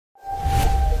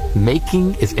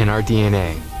Making is in our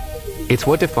DNA. It's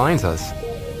what defines us.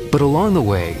 But along the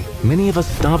way, many of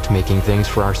us stopped making things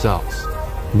for ourselves.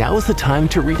 Now is the time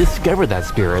to rediscover that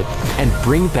spirit and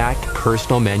bring back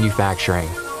personal manufacturing.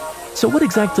 So what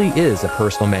exactly is a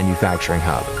personal manufacturing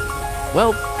hub?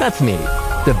 Well, that's me,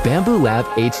 the Bambu Lab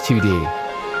H2D.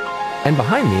 And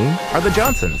behind me are the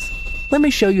Johnsons. Let me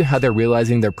show you how they're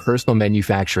realizing their personal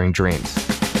manufacturing dreams.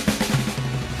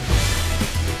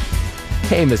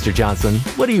 Hey, Mr. Johnson,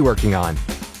 what are you working on?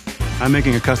 I'm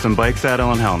making a custom bike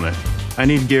saddle and helmet. I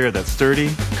need gear that's sturdy,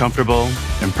 comfortable,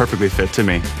 and perfectly fit to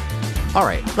me. All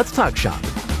right, let's talk shop.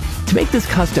 To make this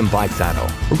custom bike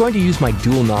saddle, we're going to use my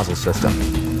dual nozzle system.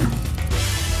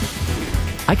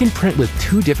 I can print with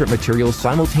 2 different materials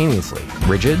simultaneously,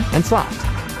 rigid and soft.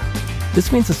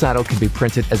 This means the saddle can be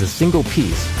printed as a single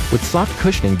piece with soft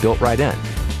cushioning built right in.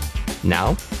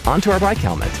 Now, onto our bike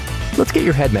helmet. Let's get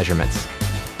your head measurements.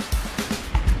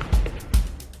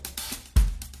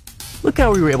 Look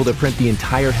how we were able to print the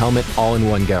entire helmet all in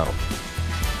one go.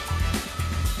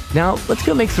 Now, let's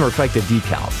go make some reflective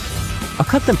decals. I'll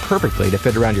cut them perfectly to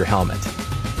fit around your helmet.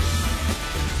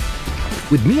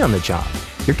 With me on the job,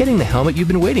 you're getting the helmet you've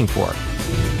been waiting for.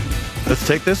 Let's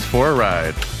take this for a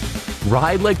ride.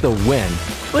 Ride like the wind,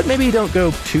 but maybe don't go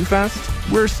too fast.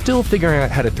 We're still figuring out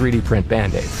how to 3D print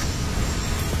Band-Aids.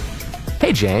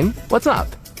 Hey Jane, what's up?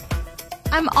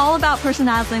 I'm all about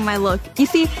personalizing my look. You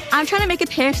see, I'm trying to make a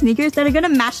pair of sneakers that are gonna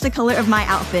match the color of my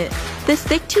outfit. This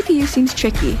thick TPU seems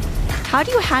tricky. How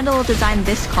do you handle a design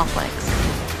this complex?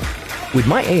 With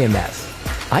my AMS,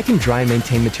 I can dry and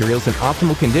maintain materials in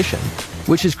optimal condition,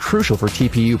 which is crucial for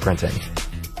TPU printing.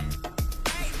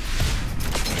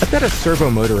 I've got a servo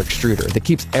motor extruder that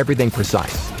keeps everything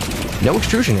precise. No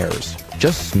extrusion errors,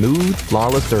 just smooth,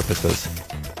 flawless surfaces.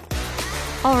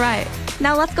 All right,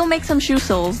 now let's go make some shoe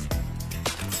soles.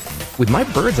 With my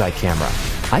bird's eye camera,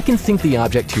 I can sync the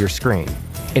object to your screen,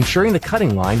 ensuring the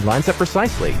cutting line lines up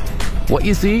precisely. What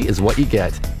you see is what you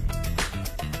get.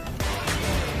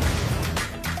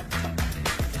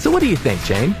 So what do you think,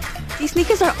 Jane? These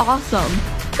sneakers are awesome.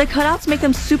 The cutouts make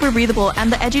them super breathable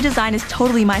and the edgy design is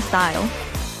totally my style.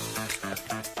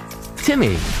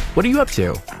 Timmy, what are you up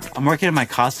to? I'm working on my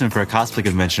costume for a cosplay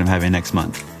convention I'm having next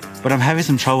month. But I'm having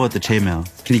some trouble with the chainmail.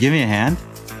 Can you give me a hand?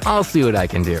 I'll see what I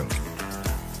can do.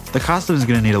 The costume is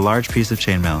going to need a large piece of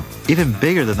chainmail, even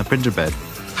bigger than the printer bed.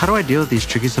 How do I deal with these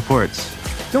tricky supports?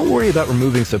 Don't worry about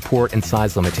removing support and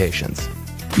size limitations.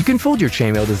 You can fold your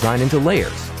chainmail design into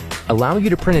layers, allowing you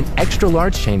to print an extra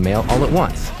large chainmail all at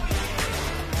once.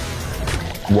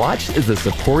 Watch as the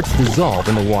supports dissolve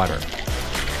in the water.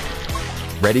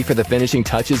 Ready for the finishing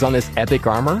touches on this epic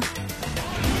armor?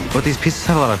 But these pieces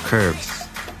have a lot of curves.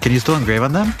 Can you still engrave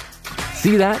on them?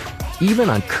 See that? Even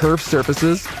on curved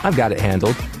surfaces, I've got it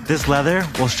handled. This leather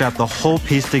will strap the whole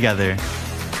piece together.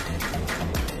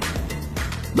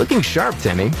 Looking sharp,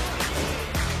 Timmy.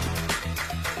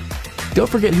 Don't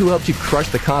forget who helped you crush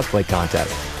the cosplay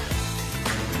contest.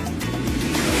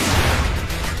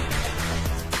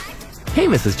 Hey,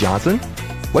 Mrs. Johnson.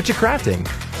 What you crafting?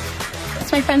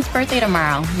 It's my friend's birthday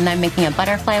tomorrow, and I'm making a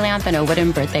butterfly lamp and a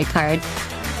wooden birthday card.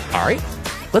 All right,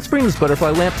 let's bring this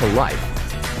butterfly lamp to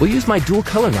life. We'll use my dual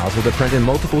color nozzle to print in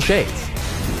multiple shades.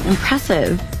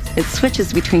 Impressive. It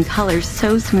switches between colors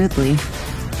so smoothly.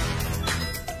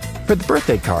 For the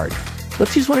birthday card,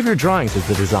 let's use one of your drawings as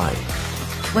the design.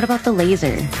 What about the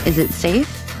laser? Is it safe?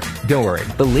 Don't worry,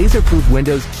 the laser-proof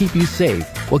windows keep you safe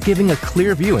while giving a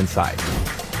clear view inside.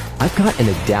 I've got an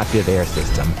adaptive air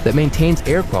system that maintains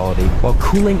air quality while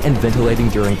cooling and ventilating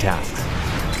during tasks.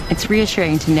 It's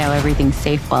reassuring to know everything's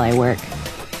safe while I work.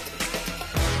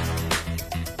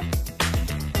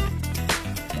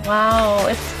 Wow,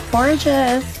 it's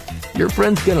gorgeous. Your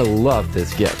friend's gonna love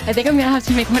this gift. I think I'm gonna have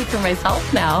to make one for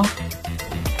myself now.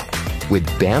 With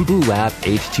Bambu Lab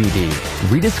H2D,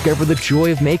 rediscover the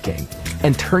joy of making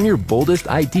and turn your boldest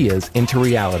ideas into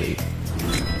reality.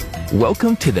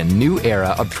 Welcome to the new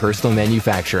era of personal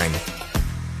manufacturing.